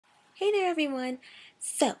Hey there, everyone.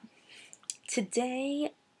 So,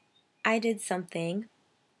 today I did something.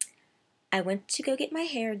 I went to go get my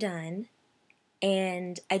hair done,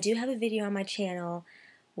 and I do have a video on my channel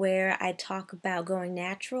where I talk about going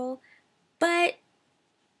natural, but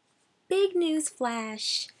big news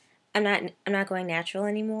flash, I'm not going natural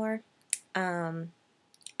anymore. Um,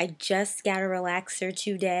 I just got a relaxer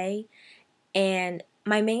today, and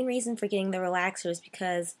my main reason for getting the relaxer is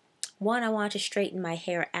because one, I wanted to straighten my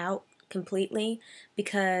hair out completely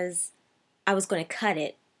because I was going to cut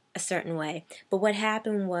it a certain way. But what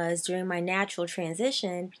happened was during my natural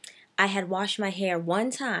transition, I had washed my hair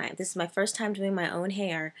one time. This is my first time doing my own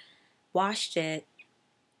hair. Washed it,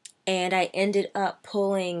 and I ended up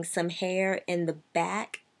pulling some hair in the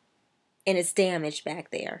back, and it's damaged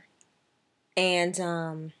back there.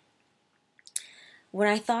 And when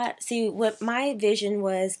I thought, see, what my vision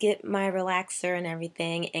was, get my relaxer and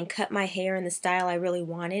everything and cut my hair in the style I really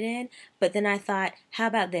wanted in. But then I thought, how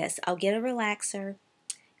about this? I'll get a relaxer,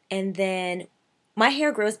 and then my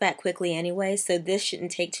hair grows back quickly anyway, so this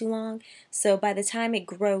shouldn't take too long. So by the time it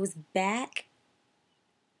grows back,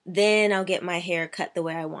 then I'll get my hair cut the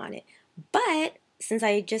way I want it. But since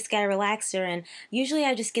I just got a relaxer, and usually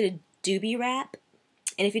I just get a doobie wrap,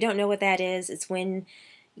 and if you don't know what that is, it's when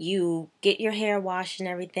you get your hair washed and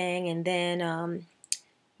everything, and then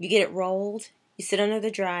you get it rolled, you sit under the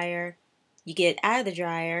dryer, you get it out of the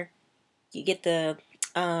dryer, you get the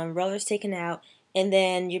rollers taken out, and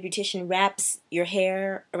then your beautician wraps your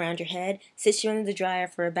hair around your head, sits you under the dryer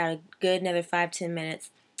for about a good another 5-10 minutes,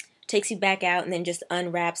 takes you back out, and then just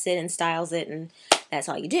unwraps it and styles it, and that's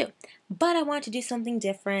all you do. But I wanted to do something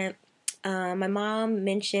different. My mom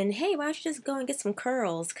mentioned, hey, why don't you just go and get some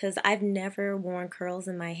curls, because I've never worn curls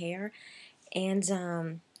in my hair, and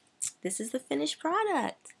this is the finished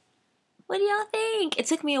product. What do y'all think? It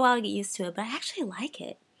took me a while to get used to it, but I actually like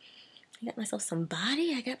it. I got myself some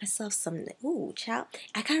body. I got myself some, ooh, child.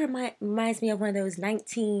 I kind of reminds me of one of those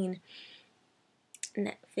 1950s,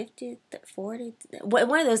 40s,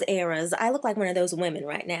 one of those eras. I look like one of those women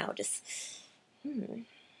right now. Just,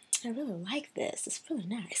 I really like this. It's really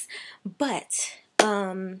nice. But,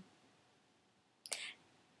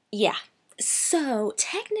 yeah. So,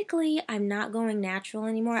 technically, I'm not going natural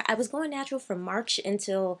anymore. I was going natural from March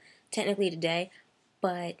until technically today.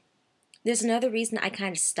 But there's another reason I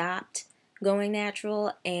kind of stopped going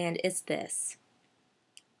natural, and it's this.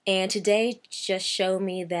 And today just showed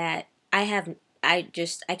me that I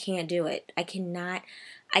can't do it. I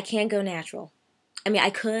can't go natural. I mean,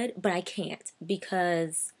 I could, but I can't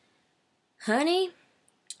because, honey,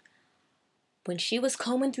 when she was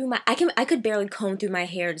combing through I could barely comb through my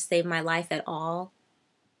hair to save my life at all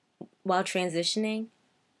while transitioning.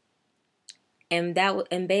 And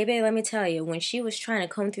baby, let me tell you, when she was trying to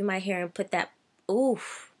comb through my hair and put that,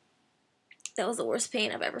 oof, that was the worst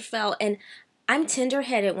pain I've ever felt. And I'm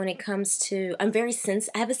tender-headed when it comes to, I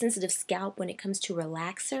have a sensitive scalp when it comes to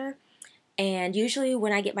relaxer. And usually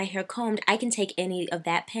when I get my hair combed, I can take any of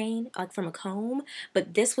that pain, like from a comb.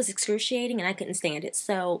 But this was excruciating and I couldn't stand it.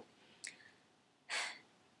 So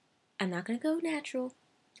I'm not going to go natural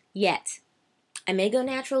yet. I may go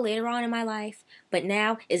natural later on in my life, but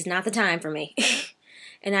now is not the time for me.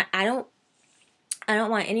 And I don't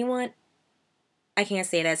want anyone, I can't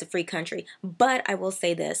say that it's a free country, but I will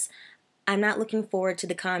say this. I'm not looking forward to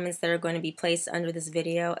the comments that are going to be placed under this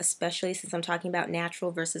video, especially since I'm talking about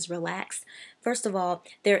natural versus relaxed. First of all,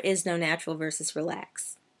 there is no natural versus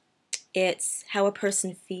relaxed. It's how a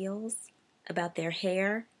person feels about their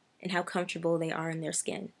hair and how comfortable they are in their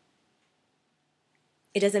skin.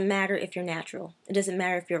 It doesn't matter if you're natural. It doesn't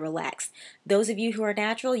matter if you're relaxed. Those of you who are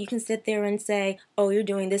natural, you can sit there and say, oh, you're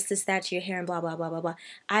doing this, that to your hair, and blah, blah, blah, blah, blah.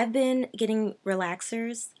 I've been getting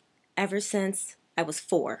relaxers ever since I was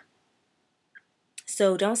 4.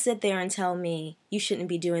 So don't sit there and tell me you shouldn't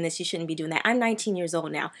be doing this, you shouldn't be doing that. I'm 19 years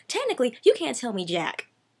old now. Technically, you can't tell me jack.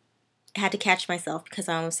 I had to catch myself because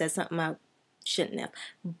I almost said something I shouldn't have.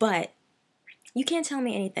 But you can't tell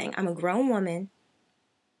me anything. I'm a grown woman,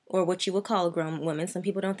 or what you would call a grown woman. Some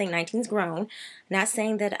people don't think 19 is grown. Not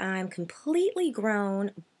saying that I'm completely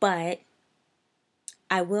grown, but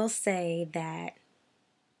I will say that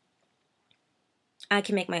I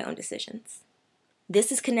can make my own decisions.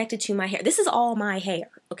 This is connected to my hair. This is all my hair.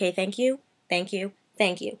 Okay, thank you. Thank you.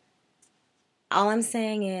 Thank you. All I'm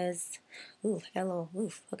saying is, ooh, I got a little,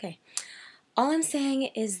 oof, okay. All I'm saying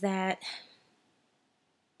is that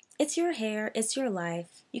it's your hair, it's your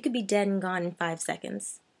life. You could be dead and gone in 5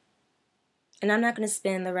 seconds. And I'm not going to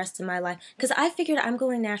spend the rest of my life, because I figured I'm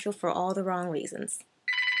going natural for all the wrong reasons.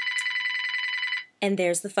 And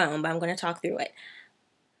there's the phone, but I'm going to talk through it.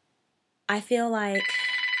 I feel like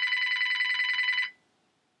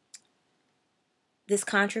this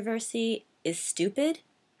controversy is stupid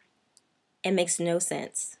and makes no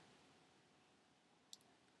sense.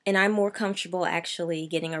 And I'm more comfortable actually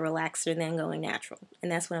getting a relaxer than going natural.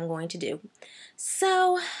 And that's what I'm going to do.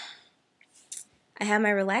 So, I have my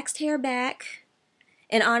relaxed hair back.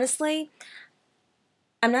 And honestly,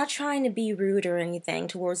 I'm not trying to be rude or anything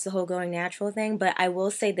towards the whole going natural thing, but I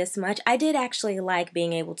will say this much. I did actually like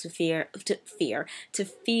being able to feel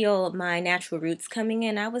my natural roots coming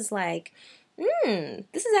in. I was like,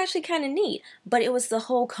 this is actually kind of neat. But it was the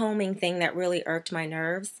whole combing thing that really irked my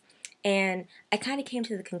nerves. And I kind of came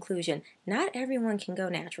to the conclusion, not everyone can go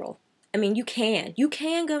natural. I mean, you can. You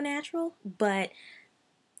can go natural, but,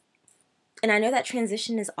 and I know that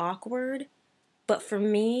transition is awkward, but for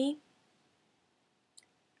me,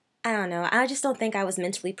 I don't know. I just don't think I was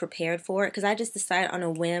mentally prepared for it because I just decided on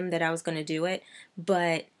a whim that I was going to do it,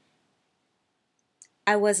 but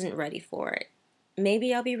I wasn't ready for it.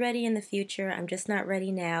 Maybe I'll be ready in the future. I'm just not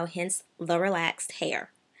ready now, hence the relaxed hair.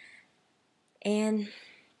 And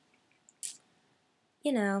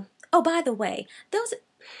oh, by the way,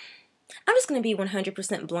 I'm just going to be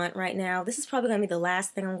 100% blunt right now. This is probably going to be the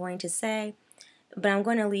last thing I'm going to say, but I'm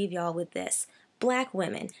going to leave y'all with this. Black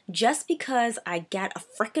women, just because I got a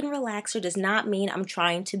freaking relaxer does not mean I'm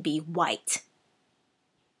trying to be white.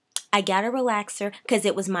 I got a relaxer because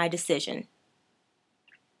it was my decision.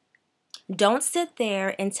 Don't sit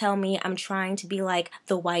there and tell me I'm trying to be like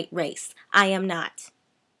the white race. I am not.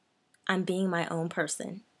 I'm being my own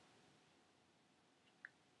person.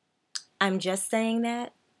 I'm just saying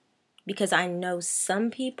that because I know some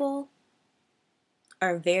people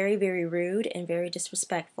are very, very rude and very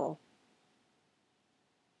disrespectful.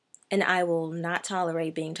 And I will not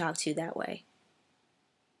tolerate being talked to that way.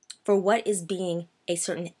 For what is being a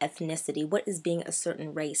certain ethnicity? What is being a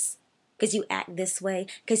certain race? Because you act this way,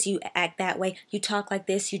 because you act that way, you talk like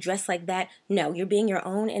this, you dress like that. No, you're being your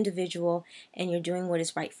own individual and you're doing what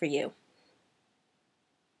is right for you.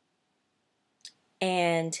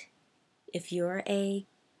 And if you're a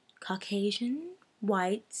Caucasian,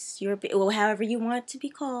 white, European, well, however you want to be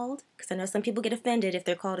called, because I know some people get offended if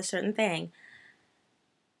they're called a certain thing,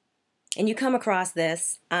 and you come across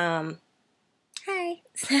this, hi.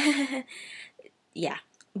 Yeah.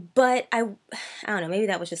 But I don't know, maybe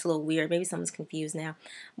that was just a little weird. Maybe someone's confused now.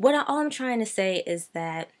 All I'm trying to say is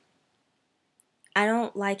that I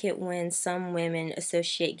don't like it when some women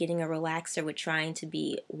associate getting a relaxer with trying to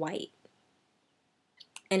be white.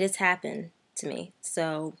 And it's happened to me.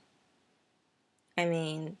 So, I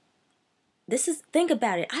mean, think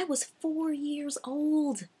about it. I was 4 years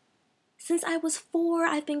old. Since I was 4,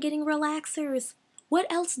 I've been getting relaxers. What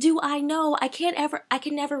else do I know? I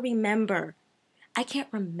can never remember. I can't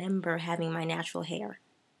remember having my natural hair.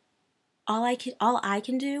 All I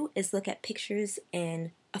can do is look at pictures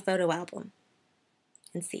in a photo album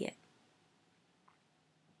and see it.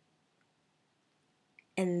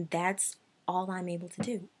 And that's all I'm able to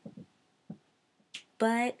do.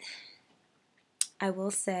 But I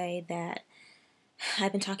will say that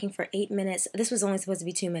I've been talking for 8 minutes. This was only supposed to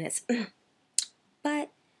be 2 minutes.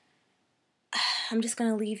 But I'm just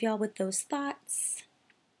going to leave y'all with those thoughts.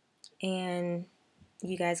 And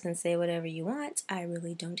you guys can say whatever you want. I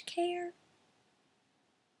really don't care.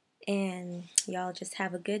 And y'all just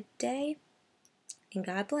have a good day. And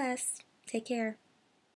God bless. Take care.